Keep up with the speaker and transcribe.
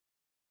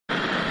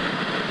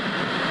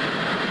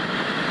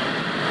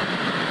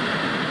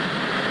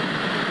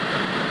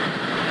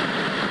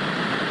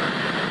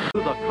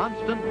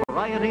constant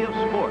variety of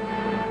sport.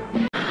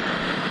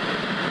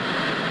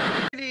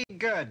 Pretty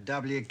good,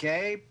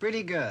 WK,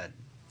 pretty good.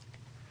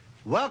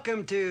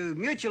 Welcome to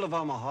Mutual of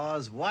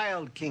Omaha's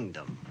Wild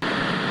Kingdom.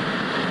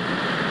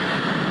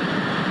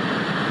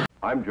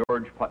 I'm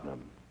George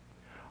Putnam.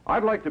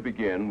 I'd like to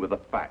begin with a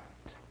fact.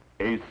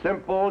 A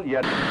simple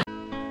yet...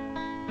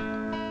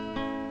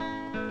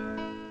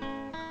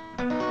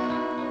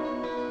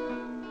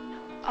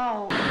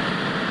 Oh.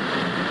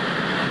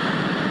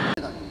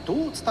 どう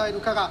伝え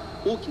るかが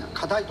大きな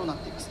課題となっ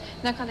ています。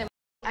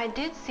 I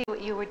did see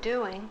what you were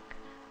doing.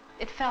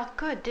 It felt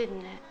good,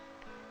 didn't it?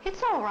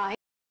 It's all right.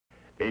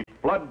 A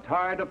flood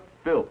tide of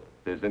filth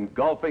is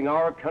engulfing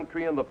our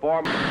country in the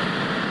form...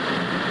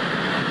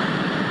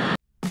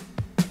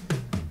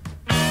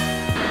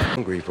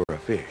 Hungry for a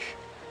fish.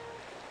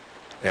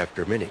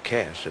 After many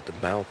casts at the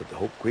mouth of the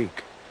Hope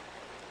Creek,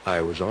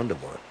 I was onto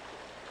one.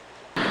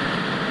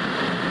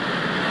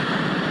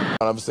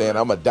 You know what I'm saying?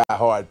 I'm a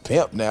die-hard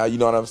pimp now, you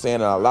know what I'm saying?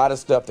 And a lot of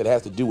stuff that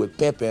has to do with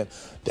pimping,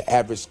 the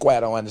average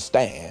squat don't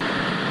understand.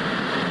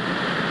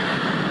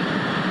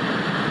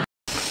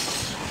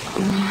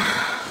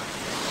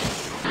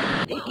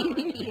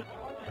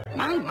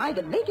 My,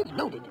 the lake is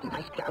loaded.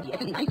 Nice crowd,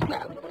 yes, nice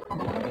crowd.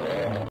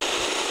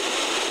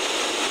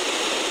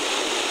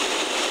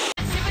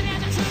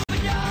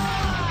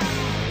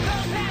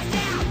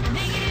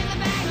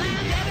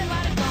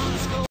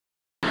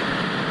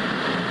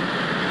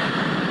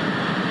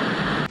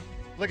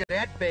 Look at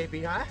that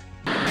baby, huh?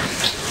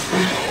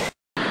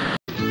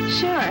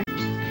 Sure.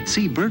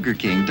 See, Burger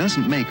King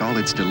doesn't make all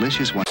its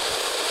delicious ones.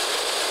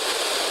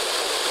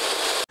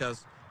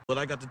 Because what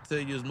I got to tell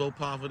you is more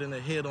powerful than a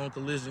head-on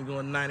collision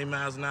going 90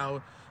 miles an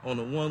hour on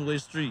a one-way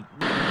street.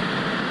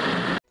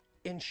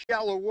 In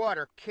shallow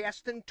water,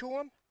 casting to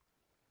them,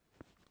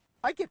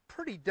 I get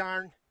pretty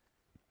darn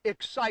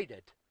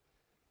excited.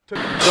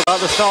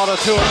 About the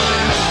starter to it.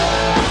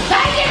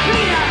 Thank you,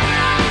 Peter!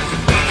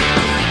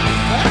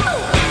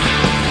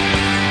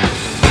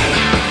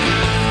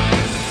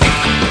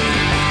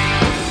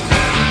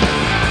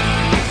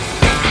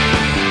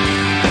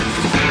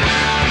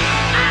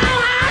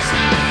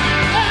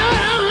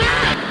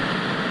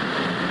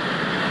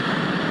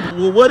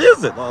 Well, what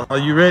is it? Are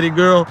you ready,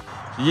 girl?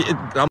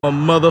 Yeah, I'm a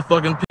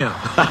motherfucking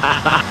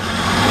pimp.